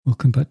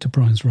Welcome back to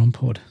Brian's Rom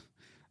Pod.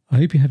 I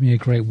hope you're having a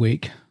great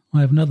week. I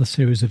have another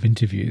series of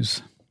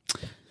interviews.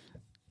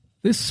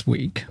 This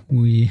week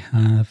we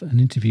have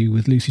an interview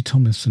with Lucy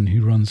Tomlinson,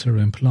 who runs her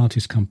own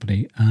Pilates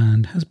company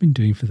and has been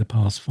doing for the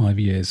past 5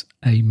 years.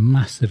 A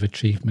massive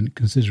achievement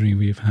considering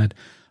we've had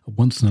a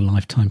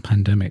once-in-a-lifetime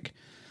pandemic.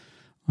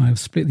 I have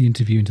split the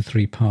interview into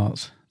 3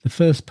 parts. The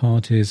first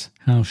part is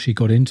how she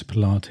got into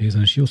Pilates,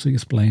 and she also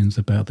explains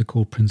about the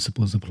core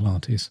principles of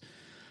Pilates.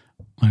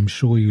 I'm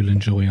sure you'll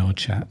enjoy our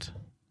chat.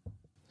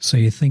 So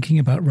you're thinking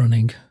about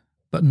running,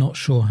 but not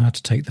sure how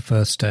to take the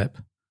first step.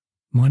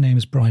 My name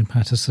is Brian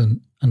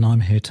Patterson, and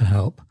I'm here to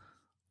help.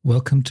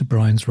 Welcome to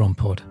Brian's Rom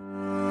Pod.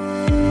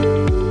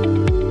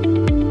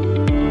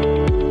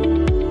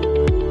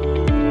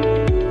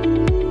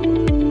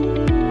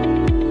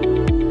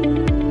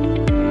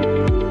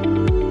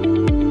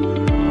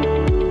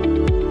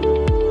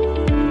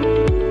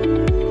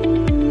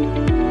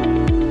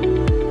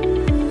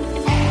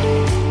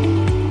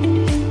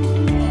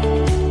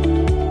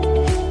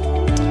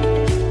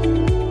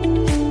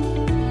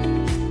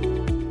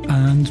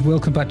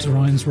 Welcome back to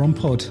Ryan's Rom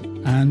Pod,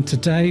 and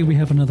today we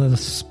have another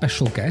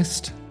special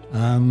guest,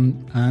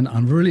 and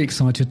I'm really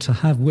excited to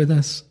have with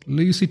us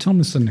Lucy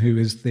Tomlinson, who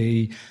is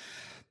the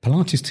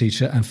Pilates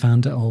teacher and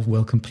founder of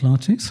Welcome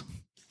Pilates.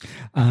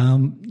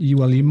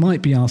 You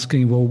might be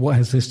asking, well, what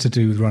has this to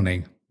do with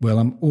running? Well,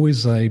 I'm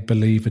always a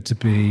believer to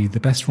be the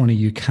best runner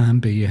you can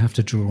be, you have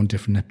to draw on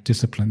different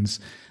disciplines,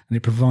 and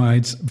it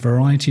provides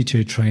variety to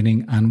your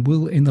training and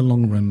will, in the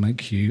long run,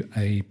 make you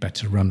a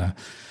better runner.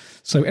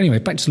 So anyway,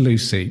 back to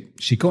Lucy.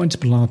 She got into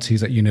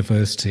Pilates at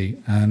university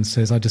and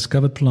says, I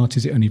discovered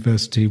Pilates at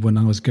university when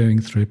I was going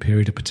through a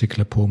period of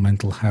particular poor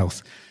mental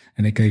health,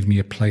 and it gave me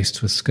a place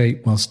to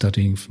escape while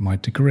studying for my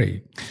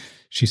degree.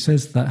 She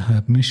says that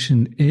her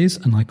mission is,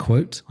 and I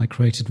quote, I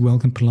created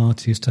Welcome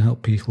Pilates to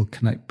help people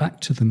connect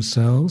back to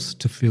themselves,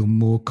 to feel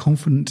more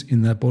confident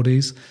in their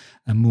bodies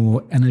and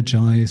more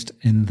energized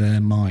in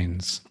their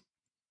minds.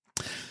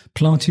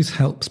 Pilates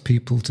helps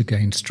people to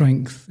gain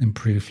strength,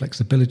 improve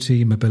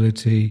flexibility,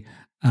 mobility,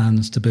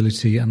 and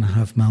stability, and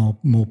have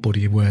more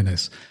body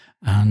awareness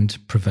and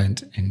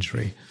prevent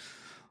injury.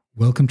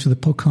 Welcome to the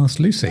podcast,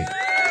 Lucy.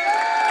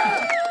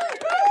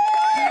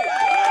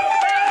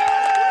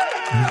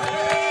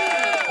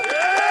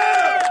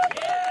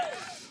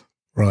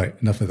 Right,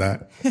 enough of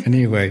that.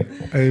 Anyway,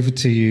 over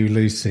to you,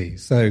 Lucy.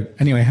 So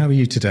anyway, how are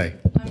you today?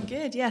 I'm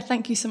good, yeah.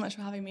 Thank you so much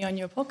for having me on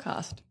your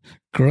podcast.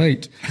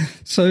 Great.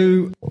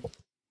 So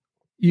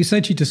you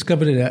said you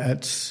discovered it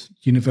at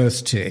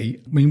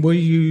university. I mean, were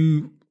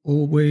you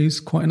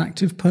always quite an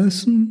active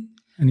person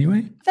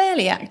anyway?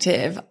 Fairly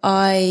active.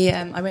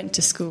 I went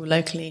to school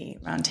locally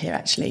around here,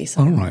 actually.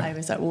 So right. I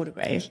was at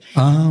Aldergrave.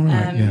 Oh,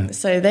 right, yeah.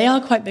 So they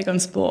are quite big on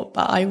sport,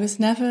 but I was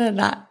never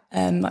that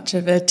much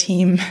of a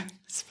team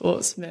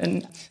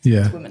sportswoman,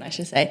 I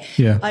should say.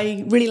 Yeah.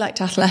 I really liked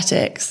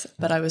athletics,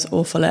 but I was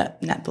awful at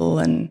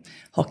netball and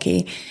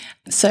hockey.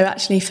 So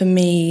actually for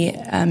me,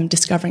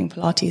 discovering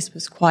Pilates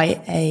was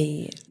quite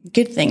a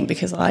good thing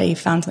because I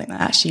found something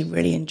that I actually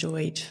really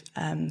enjoyed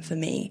for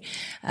me.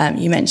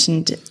 You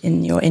mentioned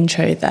in your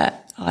intro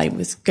that I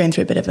was going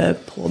through a bit of a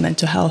poor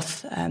mental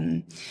health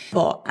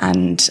spot,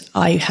 and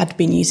I had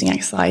been using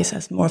exercise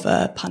as more of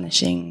a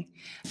punishing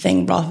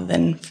thing rather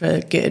than for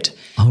good.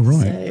 Oh,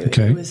 right. So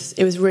okay.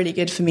 It was really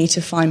good for me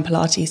to find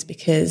Pilates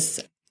because,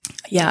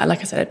 yeah, like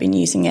I said, I'd been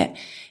using it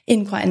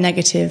in quite a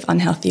negative,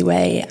 unhealthy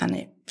way, and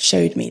it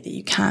showed me that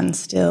you can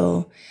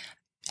still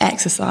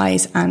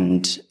exercise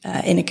and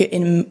in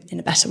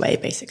a better way,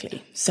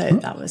 basically. So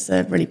that was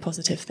a really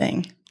positive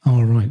thing.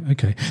 Oh, right.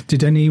 Okay.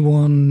 Did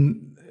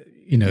anyone,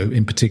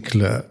 in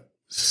particular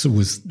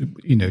was,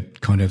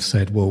 kind of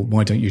said, well,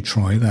 why don't you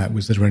try that?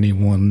 Was there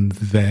anyone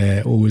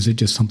there, or was it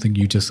just something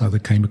you just either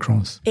came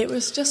across? It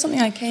was just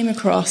something I came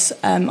across.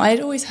 I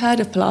had always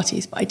heard of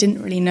Pilates, but I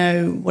didn't really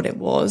know what it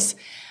was.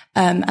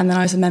 And then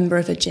I was a member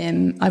of a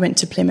gym. I went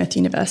to Plymouth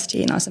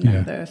University and I was a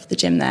member of the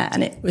gym there.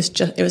 And it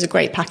was a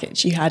great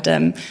package. You had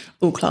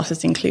all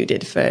classes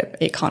included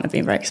it can't have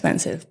been very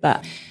expensive.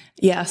 But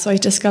yeah, so I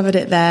discovered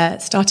it there,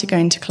 started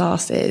going to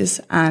classes,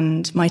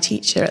 and my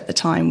teacher at the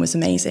time was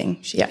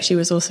amazing. She actually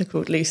was also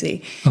called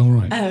Lucy. Oh,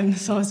 right.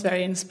 So I was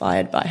very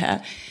inspired by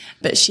her.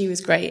 But she was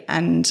great,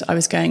 and I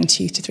was going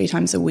 2 to 3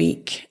 times a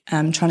week,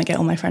 trying to get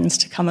all my friends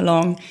to come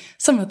along.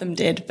 Some of them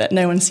did, but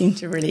no one seemed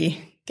to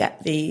really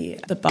get the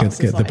bug.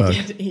 Get the bug.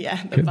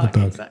 Yeah, the bug,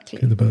 exactly.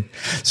 Get the bug.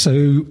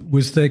 So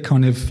was there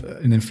kind of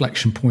an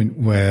inflection point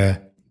where,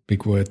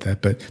 big word there,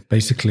 but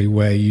basically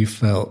where you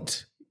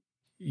felt,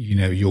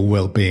 your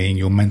well-being,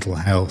 your mental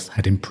health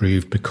had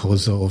improved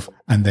because of,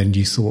 and then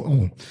you thought,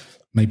 oh,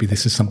 maybe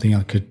this is something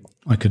I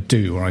could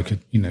do, or I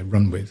could,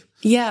 run with?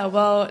 Yeah,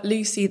 well,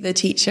 Lucy, the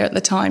teacher at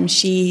the time,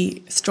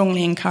 she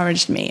strongly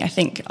encouraged me. I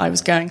think I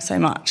was going so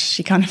much.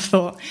 She kind of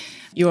thought,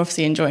 you're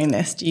obviously enjoying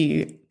this. Do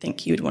you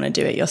think you would want to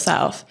do it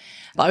yourself?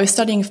 But I was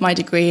studying for my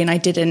degree and I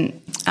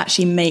didn't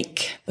actually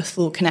make the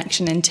full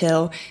connection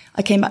until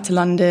I came back to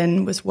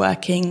London, was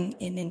working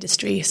in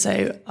industry.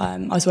 So I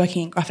was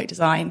working in graphic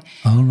design.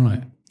 Oh,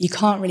 right. you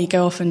can't really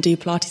go off and do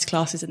Pilates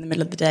classes in the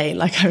middle of the day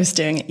like I was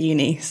doing at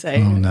uni. So,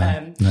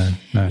 no.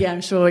 yeah, I'm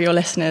sure your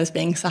listeners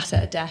being sat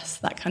at a desk,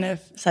 that kind of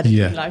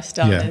sedentary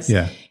lifestyle is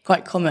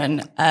quite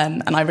common.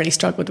 And I really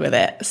struggled with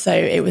it. So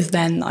it was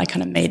then that I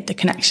kind of made the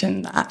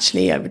connection that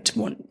actually I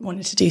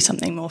wanted to do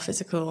something more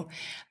physical,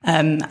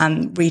 and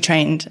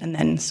retrained and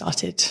then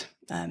started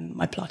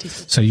my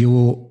Pilates. So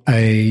you're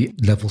a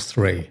level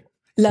 3?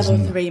 Level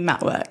 3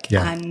 mat work,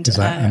 and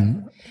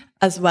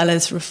as well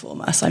as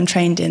reformer. So I'm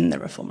trained in the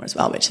reformer as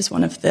well, which is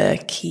one of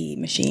the key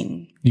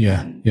machine.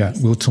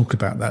 We'll talk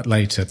about that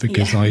later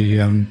because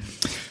I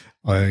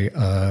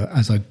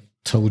as I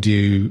told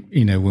you,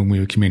 when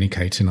we were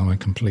communicating, I'm a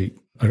complete,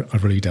 I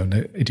really don't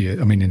know, idiot.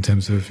 I mean, in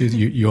terms of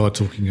you are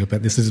talking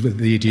about this is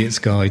the idiot's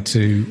guide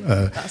to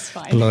that's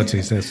fine.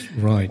 Pilates. That's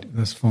right.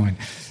 That's fine.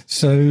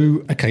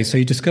 So, okay. So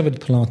you discovered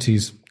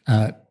Pilates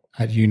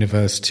at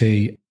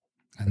university,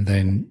 and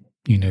then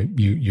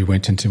you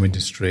went into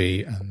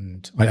industry,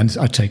 and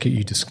I take it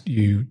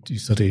you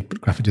studied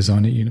graphic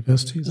design at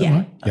university. Is that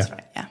right? That's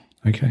right. Yeah.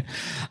 Okay.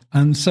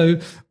 And so,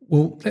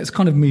 well, let's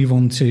kind of move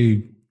on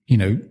to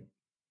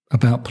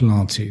about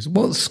Pilates.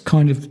 What's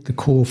kind of the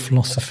core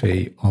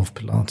philosophy of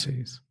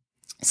Pilates?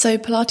 So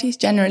Pilates,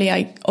 generally,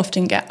 I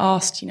often get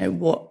asked,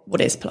 what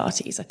is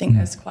Pilates? I think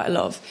there's quite a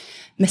lot of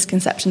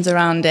misconceptions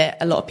around it.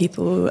 A lot of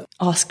people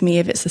ask me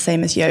if it's the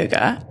same as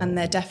yoga, and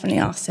there definitely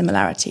are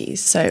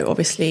similarities. So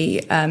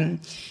obviously,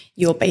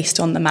 you're based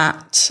on the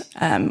mat,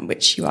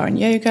 which you are in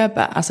yoga.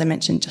 But as I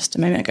mentioned just a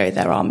moment ago,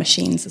 there are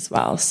machines as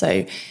well.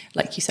 So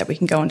like you said, we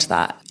can go into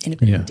that in a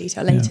bit more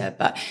detail later.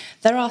 But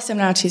there are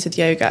similarities with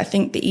yoga. I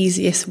think the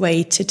easiest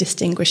way to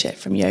distinguish it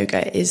from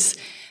yoga is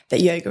that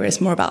yoga is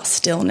more about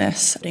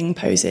stillness, doing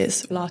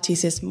poses.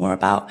 Pilates is more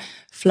about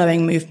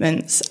flowing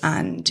movements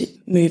and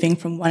moving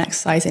from one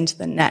exercise into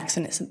the next.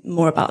 And it's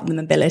more about the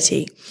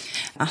mobility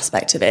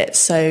aspect of it.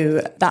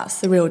 So that's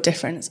the real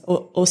difference.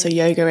 Also,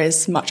 yoga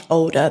is much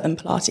older than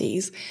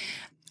Pilates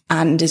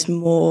and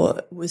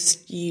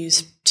was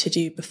used to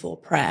do before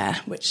prayer,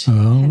 which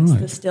hence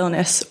the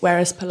stillness.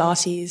 Whereas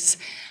Pilates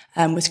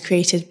was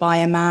created by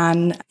a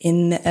man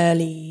in the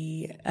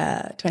early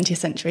 20th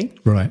century.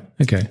 Right,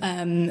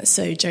 okay.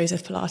 So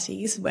Joseph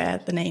Pilates, where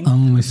the name...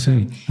 Oh, I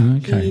see.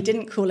 Okay. He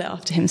didn't call it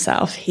after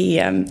himself. He's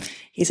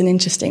an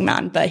interesting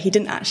man, but he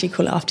didn't actually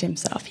call it after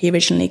himself. He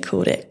originally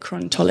called it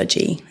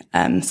chronology.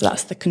 So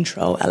that's the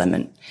control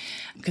element,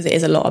 because it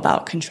is a lot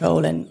about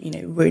control and,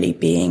 really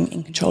being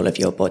in control of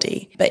your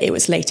body. But it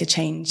was later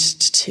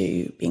changed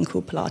to being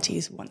called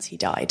Pilates once he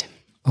died.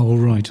 Oh,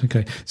 right,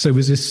 okay. So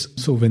was this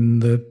sort of in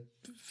the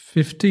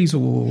 50s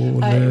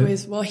or? It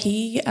was,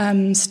 he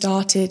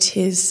started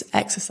his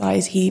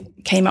exercise. He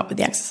came up with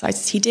the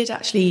exercises. He did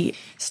actually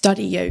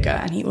study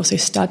yoga, and he also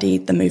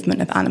studied the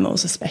movement of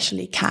animals,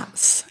 especially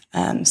cats.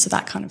 So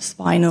that kind of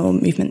spinal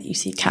movement that you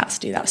see cats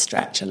do, that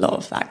stretch, a lot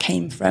of that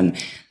came from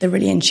the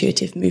really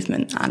intuitive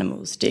movement that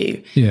animals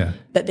do. Yeah.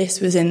 But this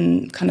was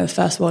in kind of the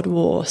First World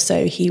War.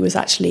 So he was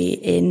actually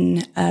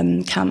in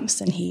camps,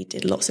 and he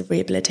did lots of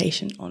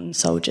rehabilitation on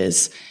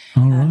soldiers,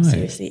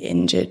 seriously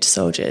injured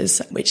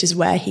soldiers, which is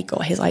where he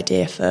got his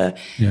idea for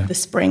the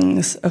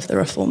springs of the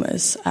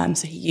reformers.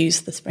 So he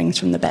used the springs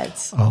from the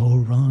beds. Oh,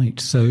 right.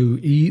 So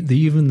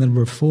even the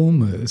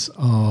reformers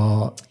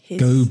go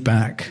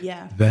back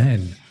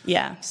then.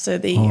 Yeah, so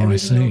the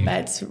original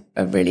beds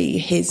are really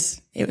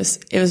his. It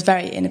was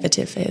very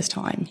innovative for his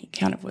time. He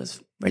kind of was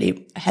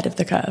really ahead of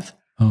the curve.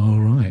 Oh,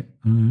 right.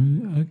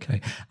 Okay.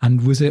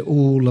 And was it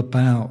all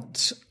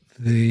about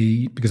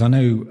because I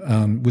know,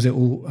 was it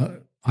all,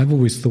 I've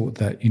always thought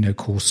that,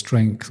 core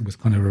strength was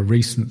kind of a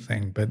recent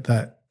thing, but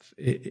that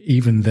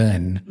even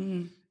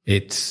then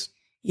it's,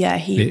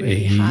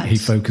 he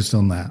focused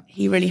on that.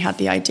 He really had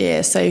the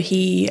idea. So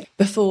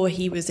before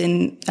he was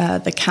in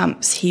the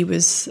camps, he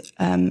was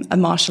a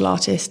martial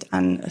artist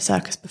and a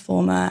circus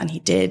performer, and he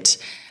did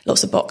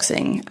lots of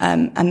boxing.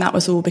 And that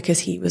was all because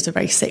he was a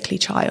very sickly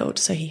child.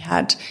 So he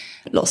had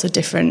lots of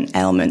different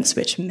ailments,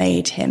 which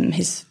made him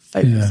his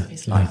focus of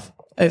his life,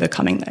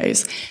 overcoming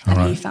those.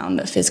 And he found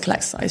that physical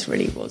exercise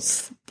really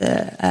was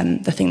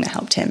the thing that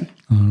helped him.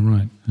 Oh,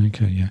 right.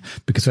 Okay, yeah.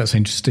 Because that's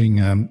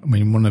interesting. I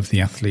mean, one of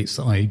the athletes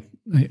that I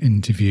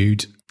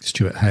interviewed,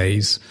 Stuart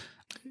Hayes,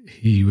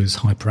 he was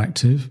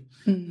hyperactive,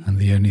 and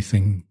the only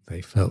thing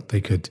they felt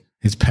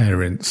his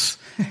parents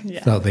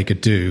felt they could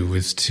do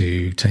was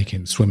to take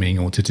him swimming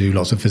or to do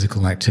lots of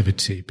physical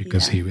activity,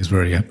 because he was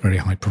very, very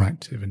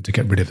hyperactive, and to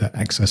get rid of that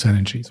excess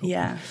energy.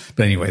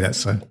 But anyway,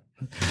 that's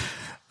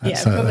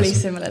probably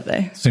similar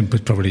though.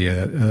 Probably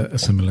a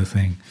similar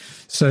thing.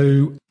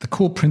 So the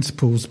core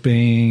principles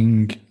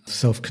being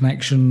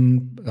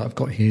self-connection, I've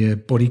got here,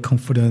 body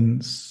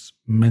confidence,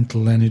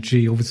 mental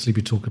energy. Obviously,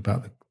 we talk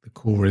about the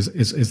core. Is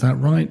that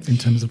right in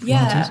terms of Pilates?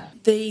 Yeah,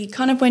 the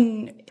kind of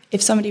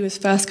if somebody was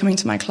first coming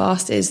to my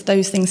classes,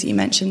 those things that you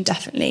mentioned,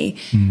 definitely.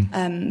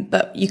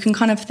 But you can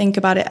kind of think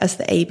about it as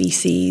the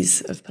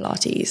ABCs of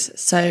Pilates.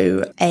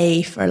 So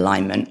A for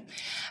alignment.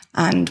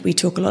 And we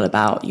talk a lot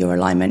about your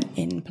alignment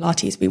in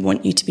Pilates. We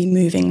want you to be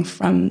moving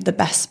from the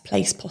best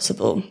place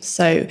possible.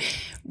 So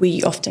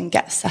we often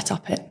get set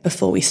up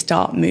before we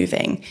start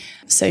moving.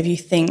 So if you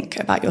think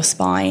about your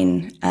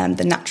spine,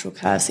 the natural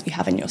curves that you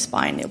have in your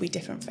spine, it'll be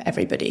different for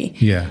everybody.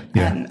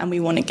 And we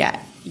want to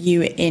get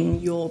you in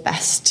your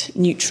best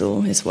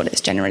neutral, is what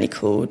it's generally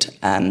called.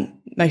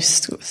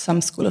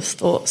 Some school of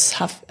thoughts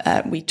have,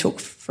 we talk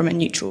from a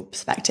neutral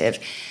perspective.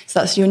 So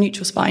that's your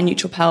neutral spine,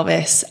 neutral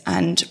pelvis.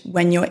 And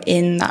when you're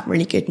in that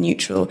really good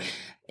neutral,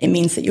 it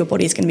means that your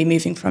body is going to be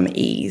moving from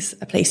ease,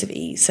 a place of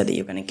ease, so that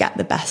you're going to get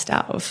the best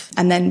out of.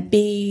 And then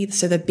B,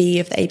 so the B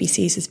of the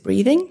ABCs is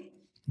breathing.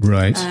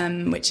 Right.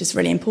 Which is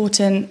really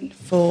important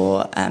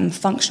for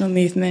functional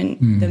movement.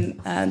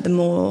 The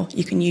more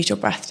you can use your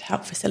breath to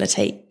help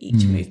facilitate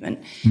each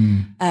movement.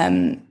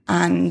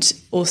 And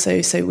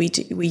also, so we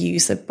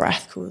use a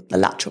breath called the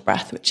lateral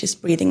breath, which is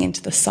breathing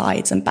into the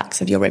sides and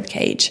backs of your rib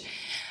cage.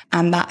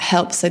 And that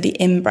helps. So the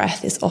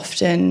in-breath is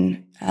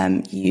often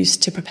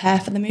used to prepare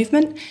for the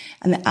movement,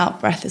 and the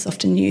out-breath is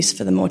often used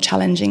for the more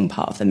challenging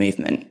part of the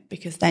movement,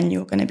 because then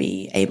you're going to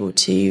be able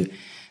to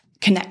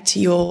connect to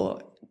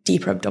your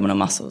deeper abdominal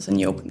muscles, and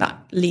that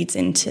leads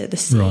into the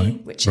C,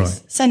 which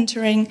is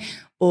centering,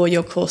 or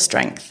your core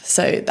strength.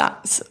 So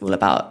that's all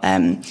about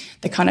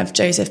the kind of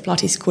Joseph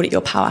Pilates called it your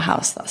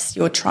powerhouse. That's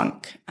your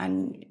trunk,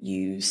 and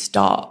you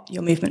start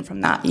your movement from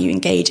that. You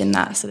engage in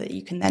that so that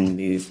you can then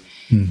move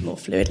more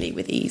fluidly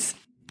with ease.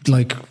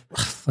 Like,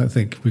 I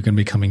think we're going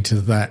to be coming to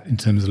that in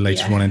terms of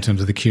later on, in terms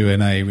of the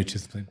Q&A,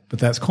 but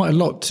that's quite a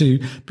lot too,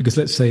 because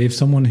let's say if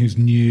someone who's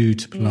new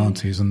to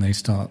Pilates and they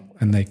start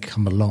and they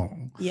come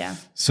along. Yeah.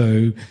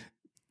 So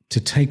to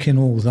take in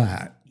all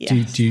that,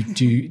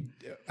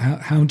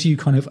 how do you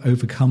kind of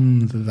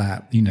overcome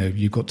that? You know,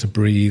 you've got to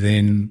breathe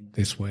in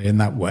this way and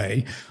that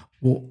way.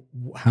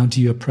 How do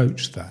you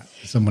approach that?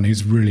 Someone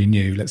who's really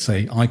new, let's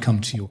say I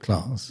come to your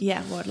class.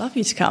 Yeah, well, I'd love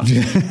you to come.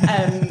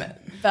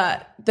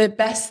 But the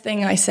best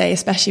thing I say,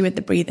 especially with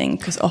the breathing,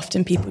 because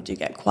often people do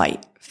get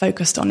quite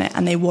focused on it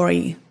and they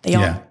worry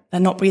they're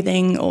not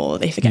breathing, or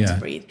they forget to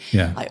breathe.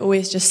 Yeah. I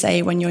always just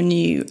say, when you're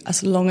new,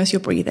 as long as you're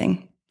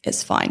breathing,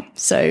 it's fine.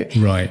 So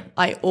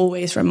I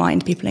always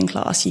remind people in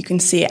class, you can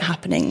see it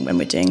happening when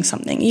we're doing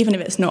something, even if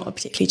it's not a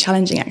particularly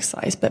challenging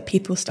exercise, but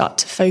people start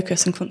to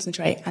focus and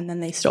concentrate and then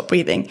they stop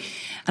breathing.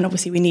 And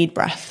obviously we need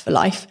breath for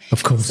life.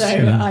 Of course. So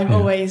I'm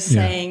always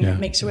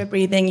saying, make sure we're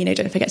breathing,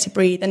 don't forget to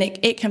breathe. And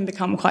it can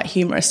become quite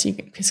humorous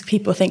because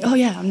people think, oh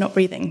yeah, I'm not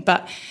breathing.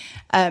 But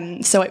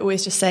so I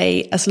always just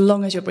say, as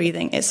long as you're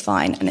breathing, it's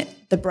fine. And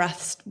the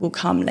breaths will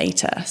come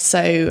later.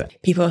 So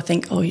people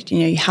think, oh,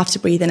 you have to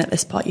breathe in at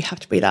this part, you have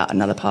to breathe out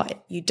another part.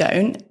 You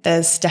don't.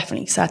 There's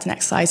definitely certain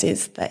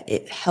exercises that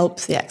it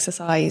helps the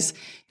exercise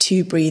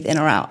to breathe in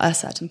or out at a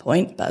certain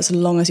point. But as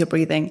long as you're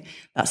breathing,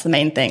 that's the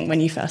main thing when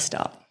you first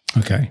start.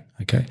 Okay.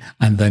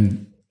 And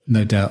then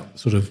no doubt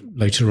sort of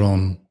later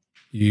on,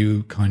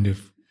 you kind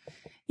of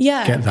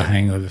get the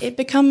hang of it.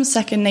 Becomes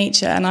second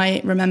nature. And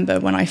I remember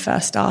when I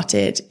first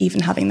started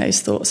even having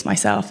those thoughts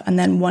myself, and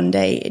then one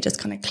day it just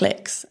kind of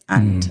clicks,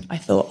 and I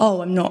thought,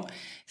 oh, I'm not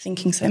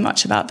thinking so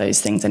much about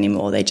those things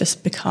anymore. They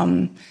just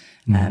become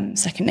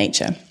second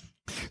nature.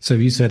 So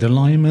you said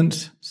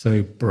alignment,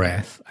 so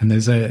breath, and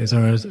is there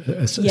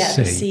a C?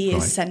 C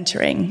is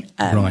centering,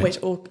 which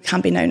can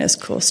be known as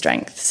core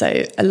strength.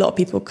 So a lot of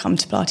people come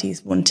to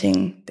Pilates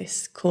wanting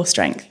this core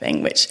strength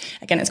thing, which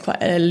again is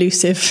quite an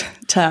elusive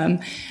term,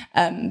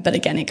 but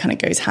again it kind of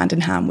goes hand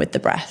in hand with the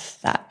breath,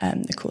 that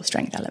the core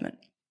strength element.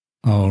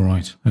 Oh,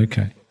 right.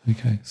 Okay.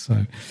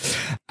 So,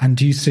 and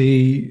do you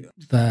see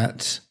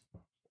that?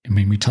 I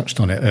mean, we touched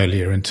on it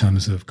earlier in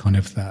terms of kind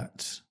of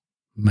that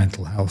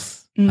mental health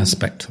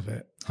aspect of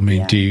it. I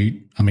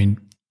mean,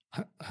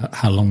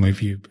 how long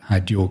have you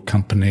had your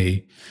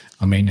company?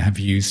 I mean, have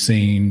you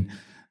seen,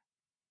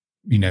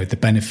 the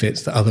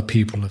benefits that other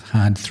people have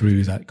had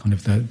through that kind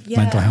of the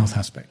mental health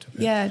aspect of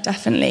it? Yeah,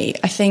 definitely.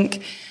 I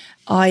think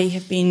I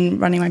have been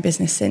running my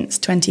business since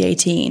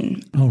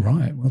 2018. Oh,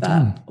 right. Well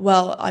done.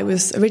 Well, I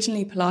was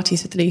originally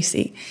Pilates with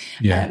Lucy.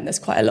 Yeah. There's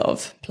quite a lot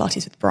of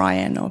Pilates with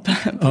Brian or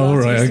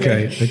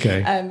Pilates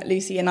with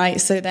Lucy and I.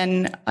 So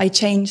then I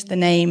changed the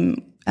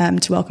name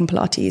to Welcome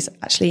Pilates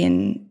actually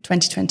in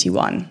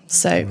 2021.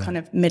 So kind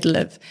of middle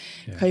of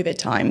COVID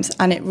times.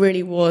 And it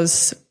really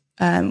was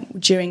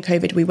during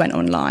COVID, we went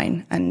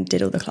online and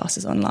did all the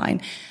classes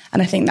online.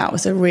 And I think that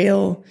was a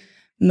real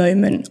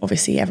moment.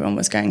 Obviously, everyone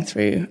was going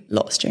through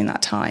lots during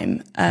that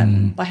time.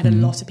 But I had a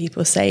lot of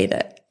people say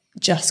that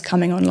just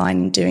coming online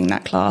and doing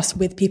that class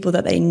with people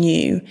that they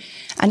knew,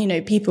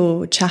 and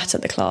people chat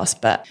at the class,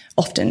 but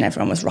often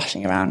everyone was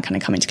rushing around, kind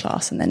of coming to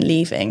class and then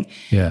leaving.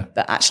 Yeah.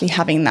 But actually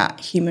having that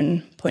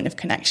human point of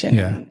connection,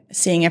 and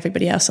seeing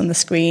everybody else on the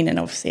screen, and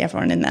obviously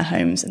everyone in their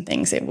homes and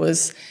things, it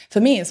was,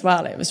 for me as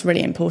well, it was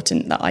really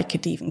important that I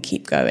could even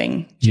keep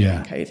going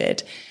during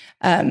COVID.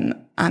 And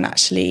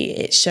actually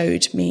it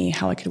showed me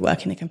how I could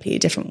work in a completely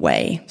different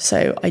way.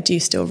 So I do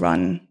still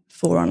run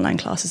 4 online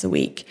classes a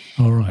week.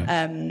 All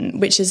right.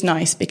 Which is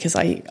nice because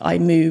I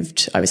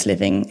was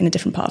living in a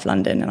different part of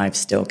London, and I've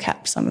still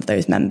kept some of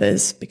those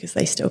members because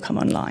they still come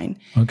online.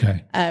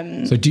 Okay.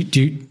 So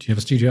do you have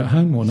a studio at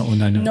home or not? Or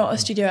no? Not a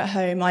studio at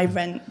home. I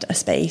rent a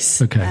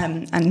space, okay.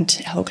 And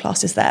hold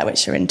classes there,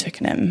 which are in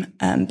Twickenham.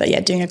 But yeah,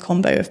 doing a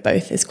combo of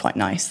both is quite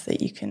nice,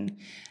 that you can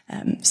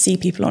see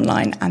people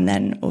online and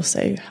then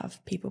also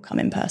have people come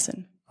in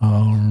person.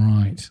 All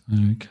right.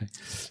 Okay.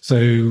 So,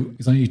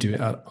 is that you do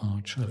it at our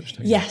church?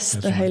 Don't you? Yes,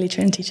 the Holy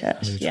Trinity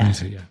Church. Holy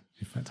Trinity, yeah.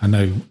 In fact, I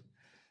know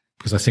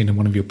because I've seen in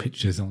one of your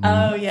pictures on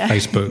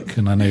Facebook,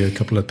 and I know a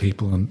couple of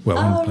people. And in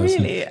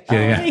person. Really?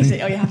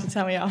 Amazing. Oh, you have to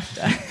tell me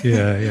after.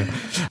 Yeah.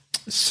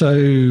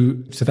 So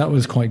that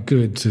was quite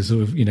good to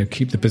sort of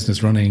keep the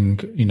business running,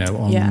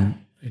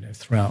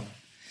 throughout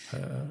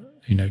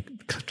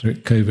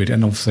COVID,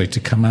 and also to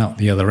come out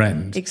the other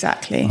end.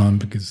 Exactly.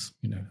 Because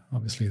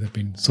obviously there've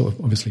been sort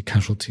of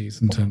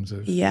casualties in terms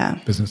of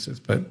businesses,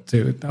 but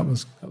that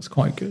was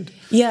quite good.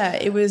 Yeah,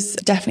 it was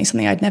definitely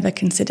something I'd never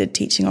considered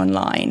teaching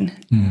online.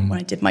 When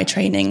I did my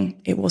training,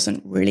 it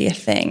wasn't really a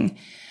thing,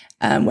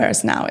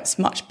 whereas now it's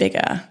much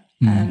bigger.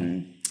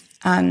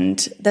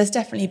 And there's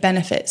definitely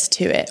benefits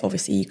to it.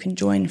 Obviously, you can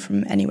join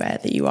from anywhere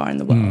that you are in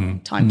the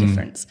world, time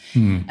difference,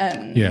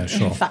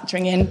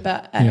 factoring in.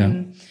 But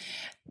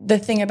the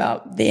thing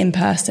about the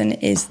in-person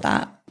is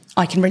that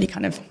I can really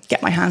kind of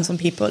get my hands on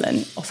people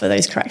and offer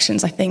those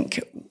corrections. I think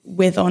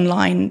with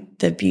online,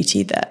 the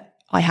beauty that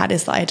I had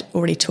is that I'd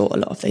already taught a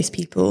lot of those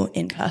people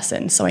in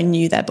person. So I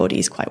knew their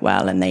bodies quite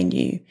well and they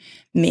knew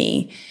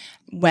me.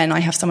 When I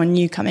have someone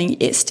new coming,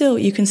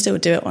 you can still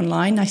do it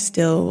online. I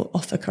still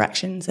offer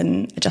corrections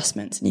and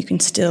adjustments, and you can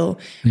still,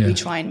 we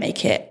try and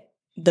make it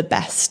the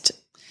best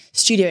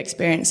studio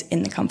experience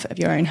in the comfort of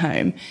your own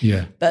home.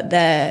 Yeah.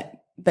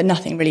 But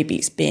nothing really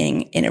beats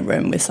being in a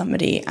room with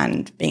somebody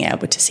and being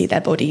able to see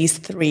their bodies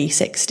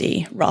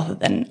 360 rather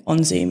than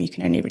on Zoom. You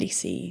can only really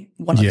see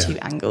one or two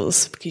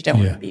angles because you don't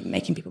want to be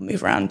making people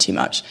move around too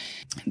much.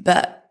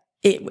 But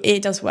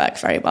it does work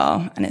very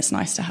well, and it's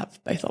nice to have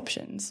both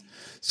options.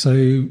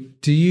 So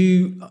do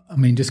you,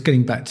 just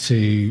getting back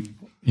to,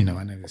 I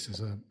know this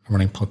is a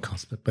running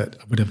podcast, but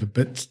whatever,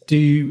 but do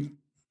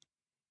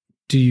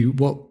you,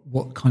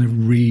 what kind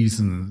of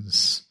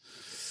reasons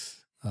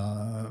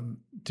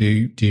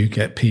do you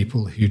get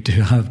people who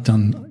have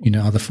done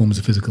other forms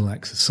of physical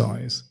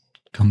exercise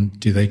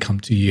do they come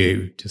to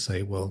you to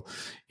say, well,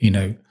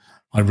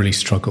 I really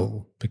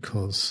struggle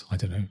because I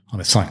don't know, I'm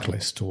a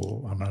cyclist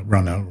or I'm a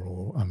runner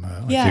or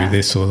I do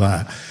this or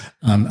that,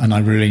 and I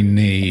really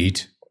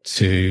need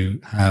to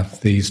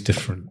have these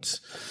different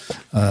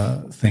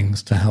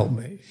things to help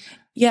me?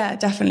 Yeah,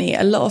 definitely.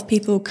 A lot of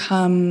people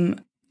come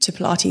to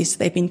Pilates,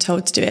 they've been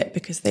told to do it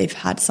because they've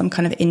had some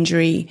kind of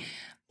injury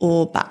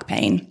or back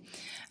pain.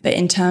 But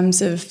in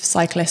terms of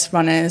cyclists,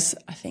 runners,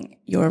 I think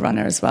you're a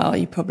runner as well.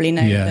 You probably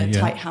know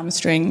tight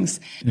hamstrings,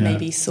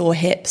 maybe sore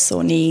hips,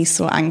 sore knees,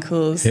 sore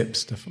ankles.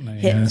 Hips,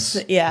 definitely. Hips,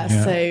 yes.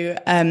 So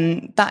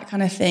that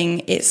kind of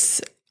thing,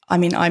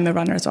 I'm a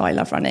runner as well. I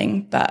love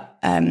running, but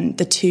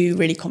the two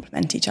really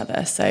complement each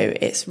other. So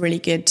it's really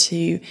good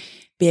to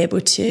be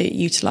able to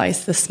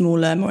utilize the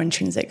smaller, more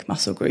intrinsic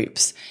muscle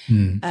groups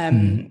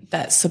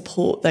that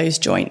support those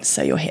joints.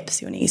 So your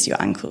hips, your knees,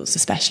 your ankles,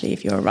 especially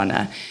if you're a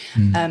runner,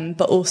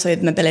 but also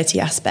the mobility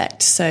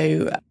aspect.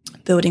 So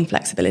building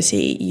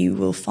flexibility, you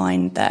will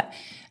find that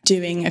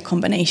doing a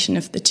combination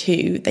of the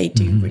two, they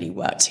do really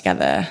work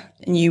together,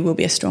 and you will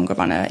be a stronger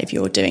runner if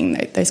you're doing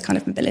those kind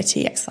of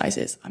mobility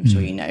exercises. I'm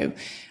sure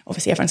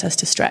obviously everyone says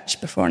to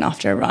stretch before and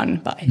after a run,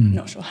 but I'm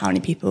not sure how many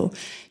people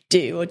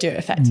do it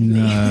effectively.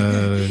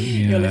 No,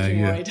 you're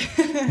looking worried.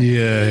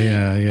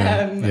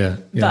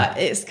 But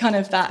it's kind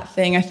of that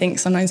thing. I think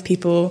sometimes I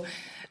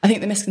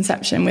think the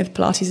misconception with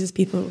Pilates is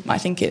people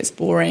might think it's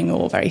boring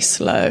or very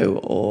slow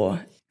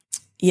or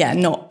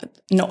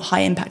not high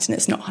impact, and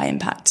it's not high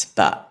impact,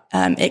 but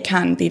it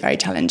can be very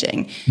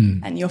challenging.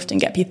 And you often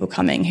get people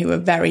coming who are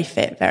very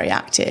fit, very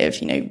active,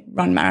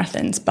 run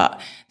marathons,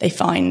 but they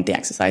find the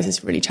exercise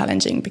is really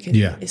challenging because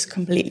it's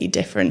completely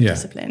different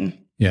discipline.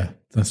 Yeah,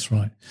 that's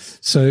right.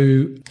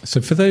 So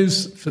for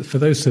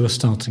those who are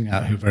starting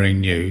out, who are very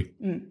new,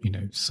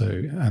 so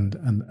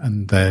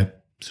and they're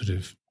sort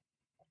of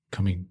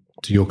coming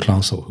to your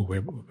class or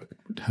whoever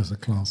has a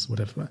class,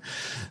 whatever.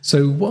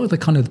 So what are the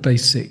kind of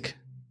basic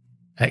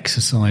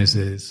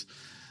exercises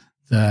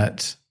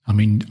that,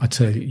 I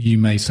tell you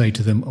may say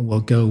to them,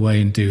 well, go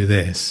away and do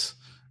this.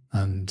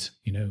 And,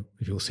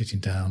 if you're sitting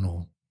down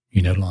or,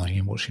 lying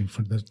and watching in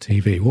front of the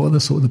TV, what are the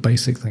sort of the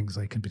basic things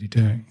they can be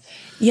doing?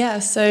 Yeah,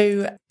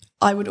 so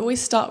I would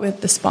always start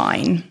with the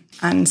spine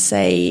and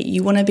say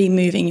you want to be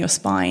moving your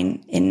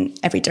spine in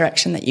every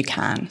direction that you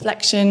can.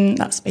 Flexion,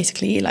 that's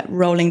basically like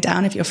rolling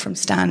down. If you're from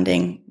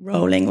standing,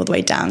 rolling all the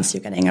way down, so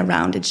you're getting a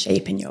rounded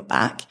shape in your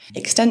back.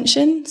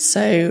 Extension,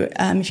 so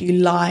if you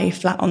lie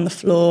flat on the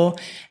floor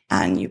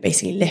and you're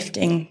basically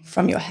lifting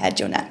from your head,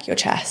 your neck, your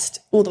chest,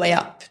 all the way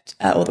up,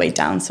 all the way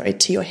down,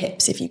 to your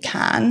hips if you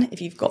can, if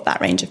you've got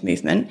that range of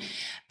movement.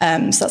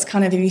 So that's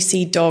kind of, if you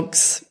see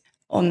dogs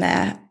on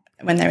their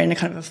when they're in a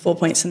kind of a 4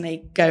 points and they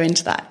go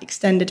into that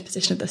extended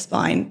position of the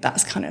spine,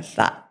 that's kind of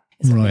that.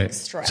 Right.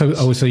 Stretch.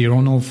 So you're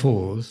on all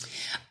fours?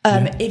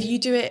 If you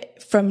do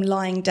it from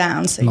lying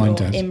down, so you're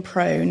in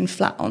prone,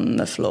 flat on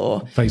the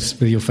floor.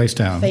 With your face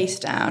down? Face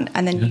down,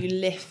 and then you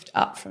lift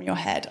up from your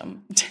head.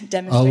 I'm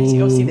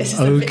demonstrating, obviously this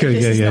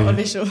is, not a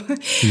visual,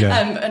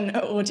 an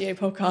audio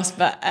podcast,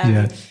 but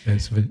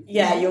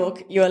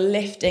you're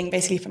lifting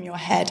basically from your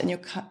head and you're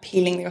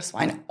peeling your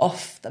spine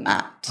off the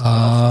mat.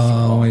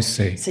 Oh, I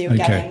see. So you're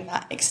getting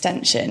that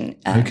extension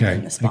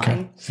in the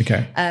spine.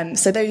 Okay.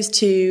 So those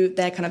two,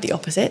 they're kind of the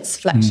opposites,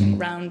 flexion,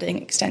 rounding,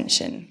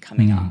 extension,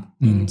 coming up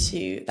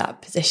into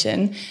that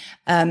position.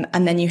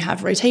 And then you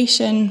have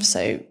rotation,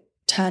 so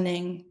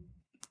turning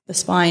the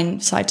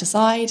spine side to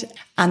side,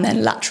 and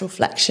then lateral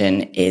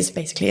flexion is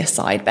basically a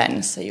side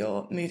bend, so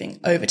you're moving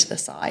over to the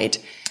side.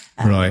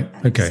 Right,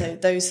 okay. So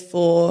those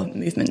 4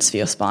 movements for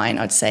your spine,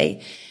 I'd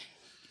say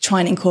try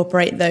and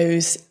incorporate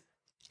those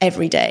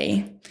every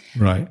day.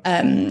 Right.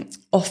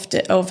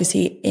 Often,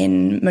 obviously,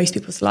 in most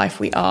people's life,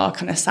 we are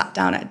kind of sat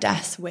down at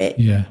desks.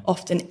 We're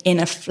often in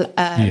a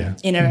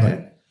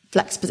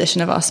flex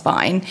position of our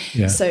spine.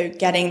 Yeah. So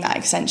getting that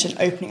extension,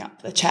 opening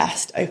up the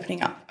chest,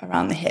 opening up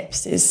around the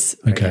hips is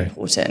really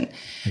important.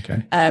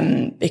 Okay.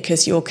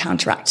 Because you're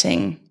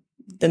counteracting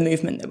the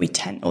movement that we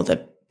tend, or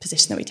the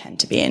position that we tend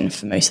to be in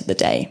for most of the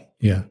day.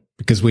 Yeah.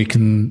 Because we I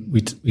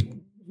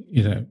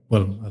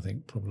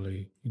think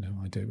probably,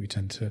 I do, we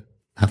tend to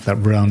have that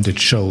rounded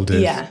shoulder.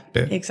 Yeah,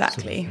 bit,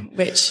 exactly. Sort of.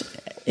 Which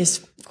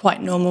is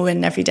quite normal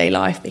in everyday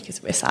life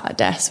because we're sat at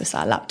desks, we're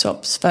sat at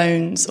laptops,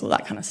 phones, all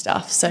that kind of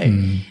stuff. So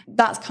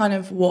that's kind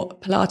of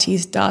what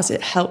Pilates does.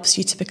 It helps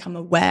you to become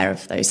aware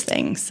of those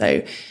things.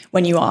 So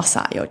when you are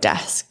sat at your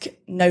desk,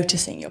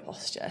 noticing your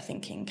posture,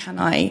 thinking, can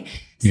I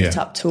sit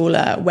up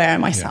taller? Where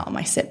am I sat on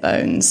my sit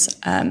bones?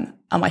 Are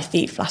my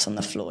feet flat on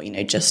the floor?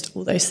 Just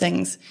all those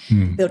things,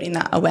 building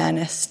that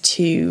awareness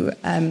to...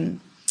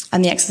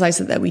 and the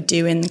exercises that we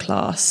do in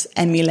class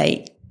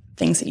emulate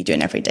things that you do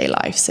in everyday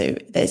life. So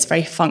there's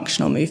very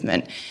functional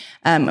movement.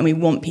 And we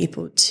want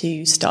people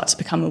to start to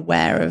become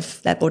aware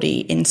of their body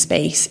in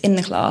space in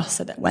the class,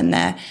 so that when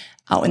they're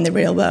out in the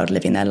real world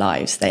living their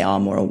lives, they are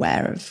more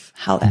aware of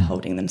how they're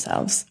holding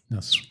themselves.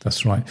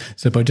 That's right.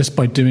 So by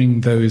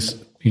doing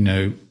those,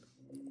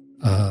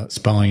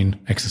 spine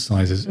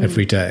exercises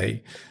every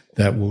day,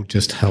 that will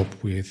just help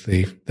with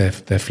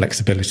their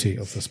flexibility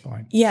of the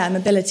spine. Yeah,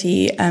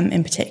 mobility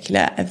in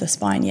particular of the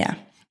spine, yeah.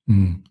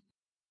 And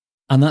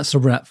that's a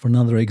wrap for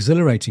another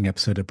exhilarating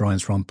episode of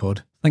Brian's Run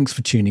Pod. Thanks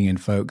for tuning in,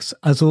 folks.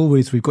 As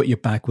always, we've got your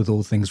back with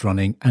all things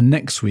running. And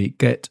next week,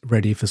 get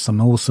ready for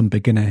some awesome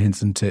beginner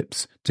hints and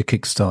tips to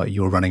kickstart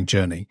your running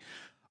journey.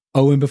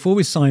 Oh, and before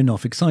we sign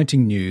off,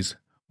 exciting news.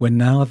 We're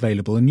now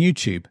available on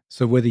YouTube.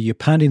 So whether you're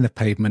pounding the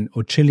pavement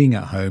or chilling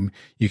at home,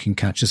 you can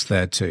catch us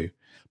there too.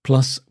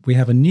 Plus, we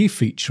have a new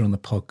feature on the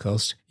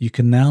podcast. You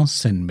can now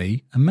send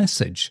me a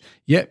message.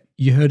 Yep,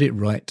 you heard it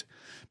right.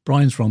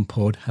 Brian's Run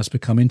Pod has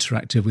become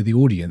interactive with the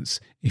audience.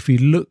 If you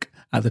look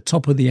at the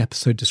top of the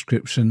episode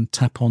description,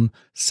 tap on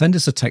Send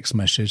Us a Text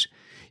Message.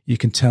 You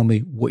can tell me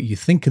what you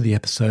think of the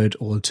episode,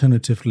 or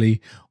alternatively,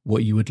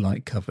 what you would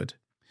like covered.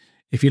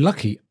 If you're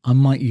lucky, I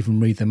might even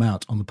read them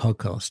out on the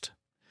podcast.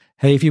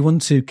 Hey, if you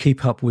want to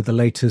keep up with the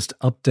latest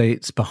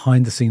updates,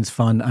 behind-the-scenes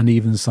fun, and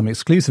even some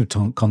exclusive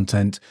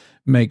content,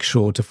 make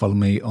sure to follow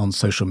me on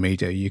social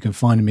media. You can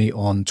find me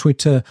on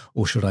Twitter,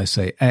 or should I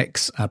say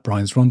X, at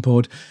Brian's Run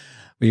Pod.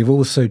 We've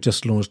also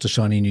just launched a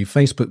shiny new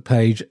Facebook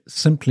page.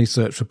 Simply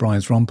search for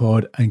Brian's Run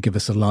Pod and give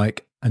us a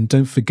like. And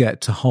don't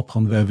forget to hop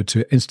on over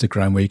to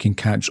Instagram, where you can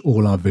catch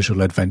all our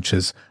visual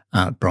adventures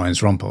at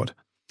Brian's Run Pod.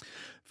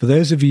 For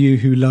those of you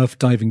who love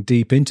diving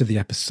deep into the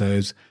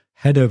episodes,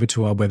 head over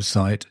to our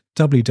website,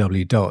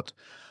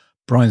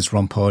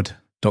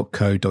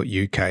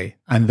 www.briansrunpod.co.uk,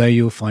 and there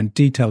you'll find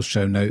detailed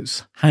show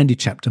notes, handy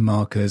chapter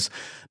markers,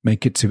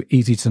 make it too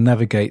easy to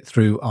navigate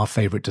through our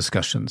favourite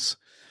discussions.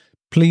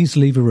 Please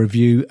leave a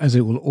review, as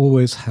it will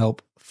always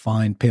help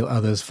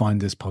others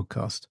find this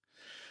podcast.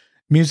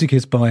 Music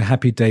is by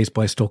Happy Days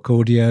by Stock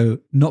Audio,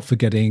 not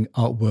forgetting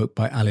artwork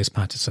by Alice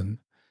Patterson.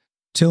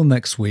 Till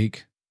next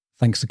week,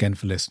 thanks again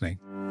for listening.